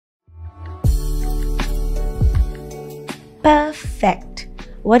perfect.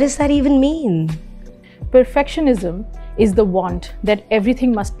 What does that even mean? Perfectionism is the want that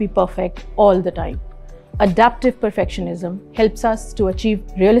everything must be perfect all the time. Adaptive perfectionism helps us to achieve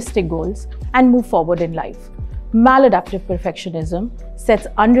realistic goals and move forward in life. Maladaptive perfectionism sets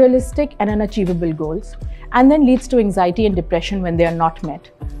unrealistic and unachievable goals and then leads to anxiety and depression when they are not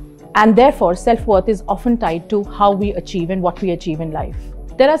met. And therefore, self-worth is often tied to how we achieve and what we achieve in life.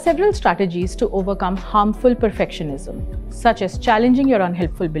 There are several strategies to overcome harmful perfectionism, such as challenging your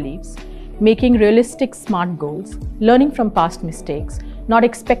unhelpful beliefs, making realistic, smart goals, learning from past mistakes, not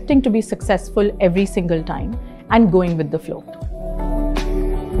expecting to be successful every single time, and going with the flow.